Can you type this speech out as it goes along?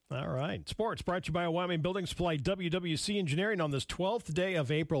All right. Sports brought to you by Wyoming Building Supply, WWC Engineering on this 12th day of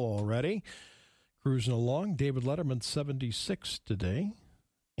April already. Cruising along. David Letterman, 76 today.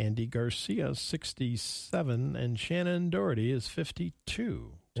 Andy Garcia, 67. And Shannon Doherty is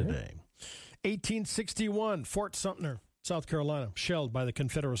 52 today. 1861, Fort Sumter, South Carolina, shelled by the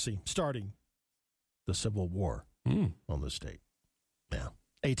Confederacy, starting the Civil War on the state. Yeah.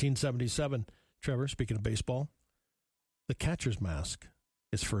 1877, Trevor, speaking of baseball, the catcher's mask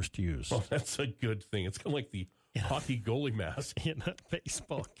is first used. Oh, that's a good thing. It's kind of like the hockey goalie mask. In a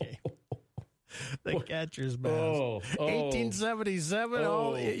baseball game. The catcher's mask. 1877.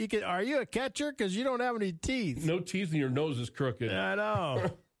 Are you a catcher? Because you don't have any teeth. No teeth and your nose is crooked. I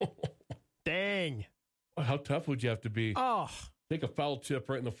know. Dang. How tough would you have to be? Oh. Take a foul tip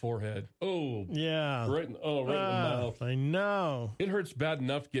right in the forehead. Oh. Yeah. Right in the mouth. I know. It hurts bad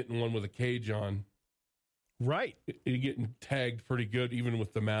enough getting one with a cage on. Right. You're getting tagged pretty good even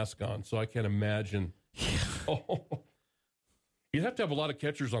with the mask on, so I can't imagine. You'd have to have a lot of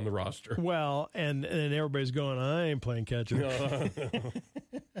catchers on the roster. Well, and everybody's going, I ain't playing catcher.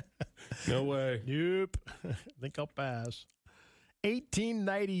 No way. Nope. I think I'll pass.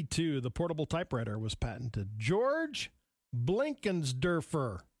 1892, the portable typewriter was patented. George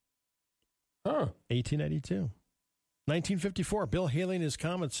Blinkensderfer. 1892. 1954, Bill Haley and his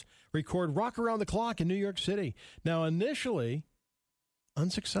Comets record Rock Around the Clock in New York City. Now, initially,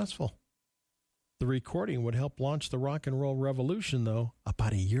 unsuccessful. The recording would help launch the rock and roll revolution, though,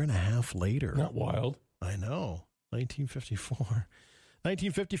 about a year and a half later. Not wild. I know. 1954.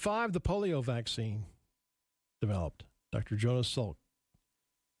 1955, the polio vaccine developed. Dr. Jonas Salk.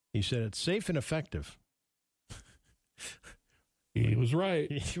 He said it's safe and effective. He was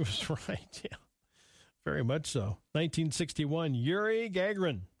right. He was right, yeah. Very much so. 1961, Yuri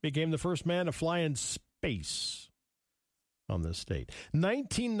Gagarin became the first man to fly in space on this date.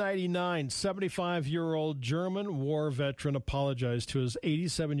 1999, 75-year-old German war veteran apologized to his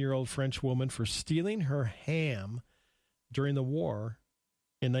 87-year-old French woman for stealing her ham during the war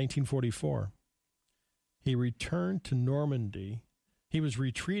in 1944. He returned to Normandy. He was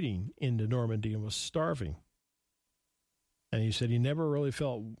retreating into Normandy and was starving. And he said he never really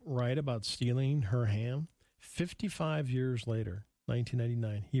felt right about stealing her ham. 55 years later,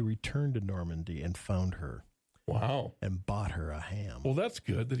 1999, he returned to Normandy and found her. Wow. And bought her a ham. Well, that's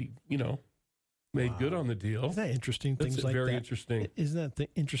good that he, made good on the deal. Isn't that interesting? That's Things like very that. interesting. Isn't that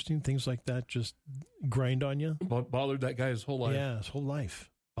interesting? Things like that just grind on you? Bothered that guy his whole life. Yeah, his whole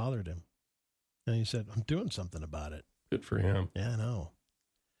life bothered him. And he said, I'm doing something about it. Good for him. Yeah, I know.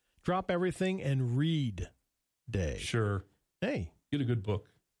 Drop everything and read day. Sure. Hey. Get a good book.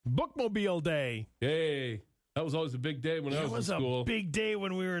 Bookmobile day. Hey. That was always a big day when I was in school. It was a big day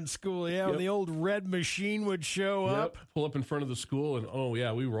when we were in school. Yeah, when the old red machine would show up. Pull up in front of the school, and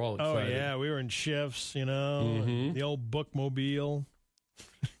we were all excited. Oh, yeah, we were in shifts, the old bookmobile.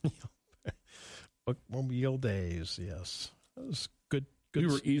 Bookmobile days, yes. That was good. We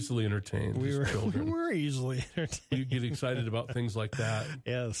were easily entertained as children. We were easily entertained. You get excited about things like that.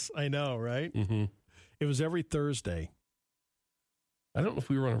 Yes, I know, right? Mm-hmm. It was every Thursday. I don't know if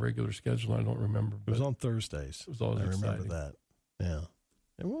we were on a regular schedule. I don't remember. It was on Thursdays. It was always exciting. I remember that. Yeah.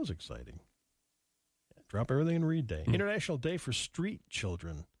 It was exciting. Yeah, drop everything and read day. International Day for Street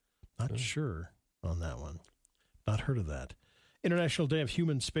Children. Not sure on that one. Not heard of that. International Day of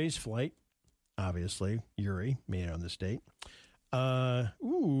Human Space Flight. Obviously, Yuri made it on this date.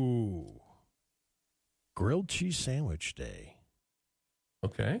 Grilled Cheese Sandwich Day.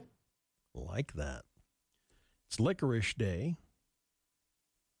 Okay. Like that. It's Licorice Day.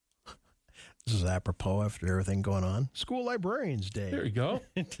 This is apropos after everything going on. School Librarians Day. There you go.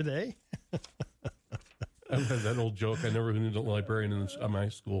 Today. I've had that old joke. I never knew what a librarian in my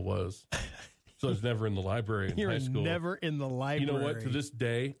school was. So I was never in the library in high school. Never in the library. You know what? To this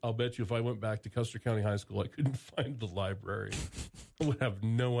day, I'll bet you if I went back to Custer County High School, I couldn't find the library. I would have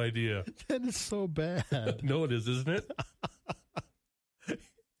no idea. That is so bad. No, it is, isn't it?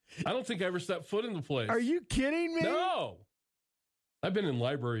 I don't think I ever stepped foot in the place. Are you kidding me? No. I've been in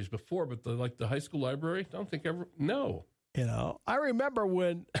libraries before, but the high school library, I don't think ever. No. I remember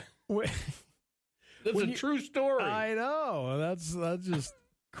when that's a true story. I know. That just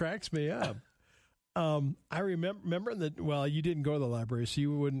cracks me up. I remember that. Well, you didn't go to the library, so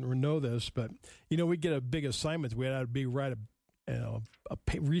you wouldn't know this. But we get a big assignment. We had to write a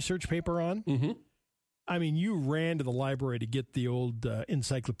research paper on. Mm-hmm. I mean, you ran to the library to get the old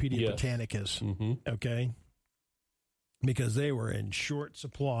Encyclopedia Britannicus. Mm-hmm. Okay, because they were in short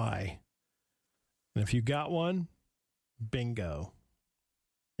supply, and if you got one, bingo.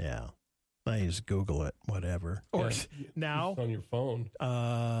 Yeah. I just Google it, whatever. Or now, It's on your phone.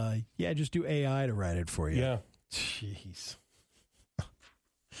 just do AI to write it for you. Yeah. Jeez.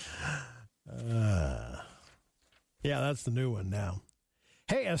 That's the new one now.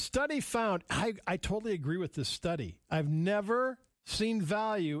 Hey, a study found, I totally agree with this study. I've never seen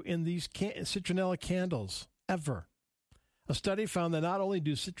value in these citronella candles, ever. A study found that not only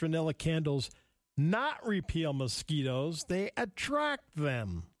do citronella candles not repel mosquitoes, they attract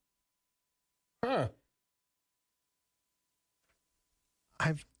them. Huh.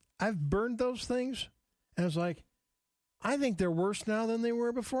 I've burned those things, and I was like, I think they're worse now than they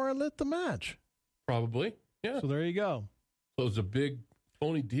were before I lit the match. Probably. Yeah. So there you go. So it's a big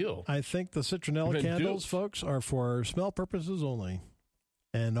phony deal. I think the citronella candles, folks, are for smell purposes only.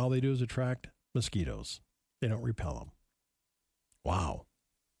 And all they do is attract mosquitoes. They don't repel them. Wow.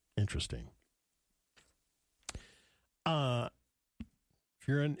 Interesting. If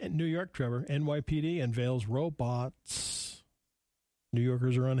you're in New York, Trevor, NYPD unveils robots. New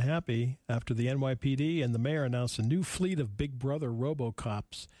Yorkers are unhappy after the NYPD and the mayor announced a new fleet of Big Brother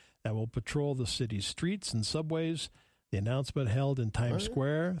RoboCops that will patrol the city's streets and subways. The announcement held in Times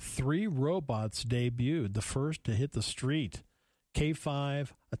Square. 3 robots debuted, the first to hit the street. K5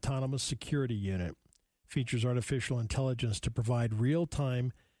 Autonomous Security Unit features artificial intelligence to provide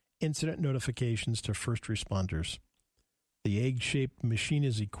real-time incident notifications to first responders. The egg-shaped machine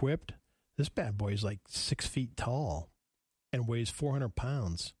is equipped. This bad boy is like 6 feet tall and weighs 400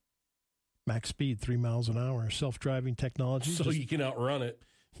 pounds. Max speed, 3 miles an hour. Self-driving technology. So you can outrun it.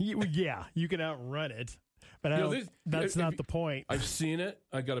 Yeah, you can outrun it. But that's not the point. I've seen it.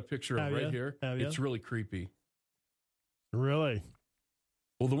 I got a picture of it right here. It's really creepy. Really?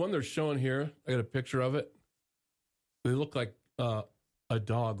 Well, the one they're showing here, I got a picture of it. They look like a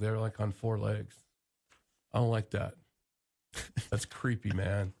dog. They're like on 4 legs. I don't like that. That's creepy,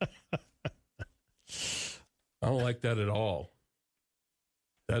 man. I don't like that at all.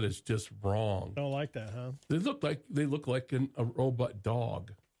 That is just wrong. Don't like that, huh? They look like a robot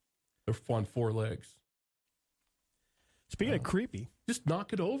dog. They're on 4 legs. Speaking of creepy, just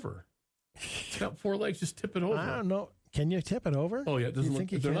knock it over. It's got 4 legs. Just tip it over. I don't know. Can you tip it over? Oh yeah, it doesn't look.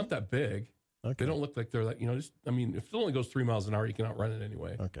 They're not that big. Okay. They don't look like they're that. If it only goes 3 miles an hour, you can outrun it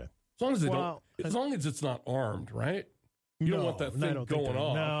anyway. Okay. As long as as long as it's not armed, right? You don't want that thing going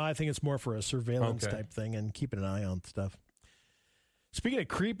off. No, I think it's more for a surveillance type thing and keeping an eye on stuff. Speaking of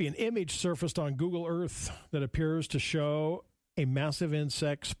creepy, an image surfaced on Google Earth that appears to show a massive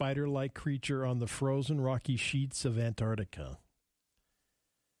insect, spider-like creature on the frozen rocky sheets of Antarctica.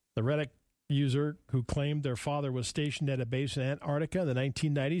 The Reddit user who claimed their father was stationed at a base in Antarctica in the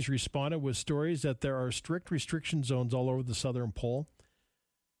 1990s responded with stories that there are strict restriction zones all over the southern pole.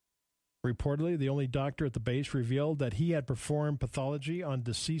 Reportedly, the only doctor at the base revealed that he had performed pathology on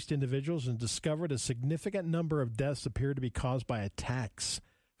deceased individuals and discovered a significant number of deaths appeared to be caused by attacks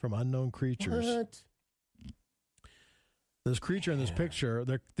from unknown creatures. What? This creature in this picture,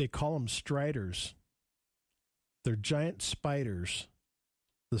 they call them striders. They're giant spiders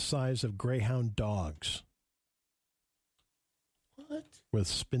the size of greyhound dogs. What? With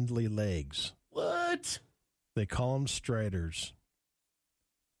spindly legs. What? They call them striders.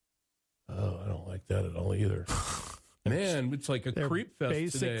 Oh, I don't like that at all either. Man, it's like a creep fest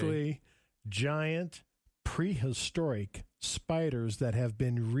basically today. Giant prehistoric spiders that have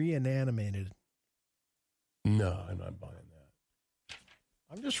been reanimated. No, I'm not buying that.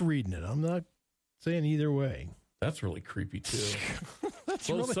 I'm just reading it. I'm not saying either way. That's really creepy, too. That's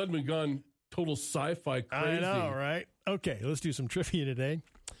all of a sudden, we've gone total sci-fi crazy. I know, right? Okay, let's do some trivia today.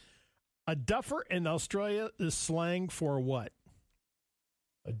 A duffer in Australia is slang for what?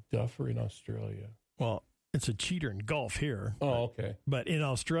 A duffer in Australia. Well, it's a cheater in golf here. Oh, okay. But in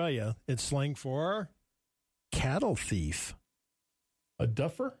Australia, it's slang for cattle thief. A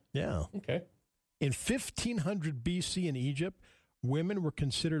duffer? Yeah. Okay. In 1500 BC in Egypt, women were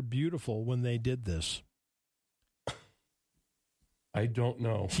considered beautiful when they did this. I don't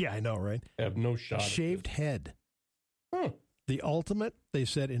know. Yeah, I know, right? I have no shot. Shaved head. Huh. The ultimate, they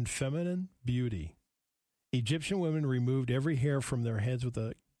said, in feminine beauty. Egyptian women removed every hair from their heads with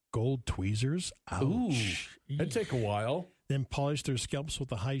the gold tweezers. Ouch. Ooh, that'd take a while. Then polished their scalps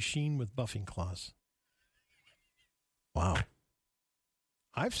with a high sheen with buffing cloths. Wow.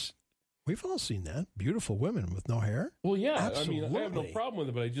 We've all seen that. Beautiful women with no hair. Well, yeah. Absolutely. I mean, I have no problem with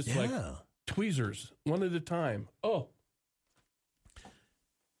it, but I just like tweezers, one at a time. Oh.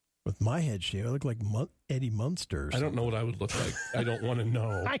 With my head shave, I look like Eddie Munster. I don't know what I would look like. I don't want to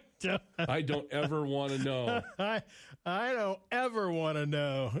know. I don't ever want to know. I don't ever want to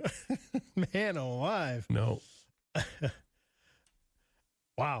know. Man alive. No.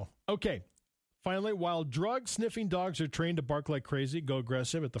 Wow. Okay. Finally, while drug-sniffing dogs are trained to bark like crazy, go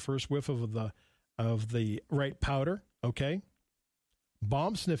aggressive at the first whiff of the right powder, okay?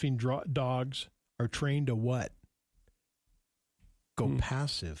 Bomb-sniffing dogs are trained to what? Go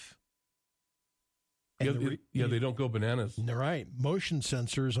passive. And they don't go bananas. Right. Motion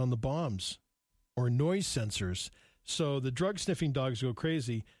sensors on the bombs or noise sensors. So the drug-sniffing dogs go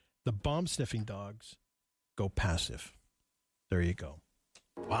crazy. The bomb-sniffing dogs go passive. There you go.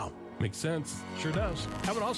 Wow. Makes sense. Sure does. Have an awesome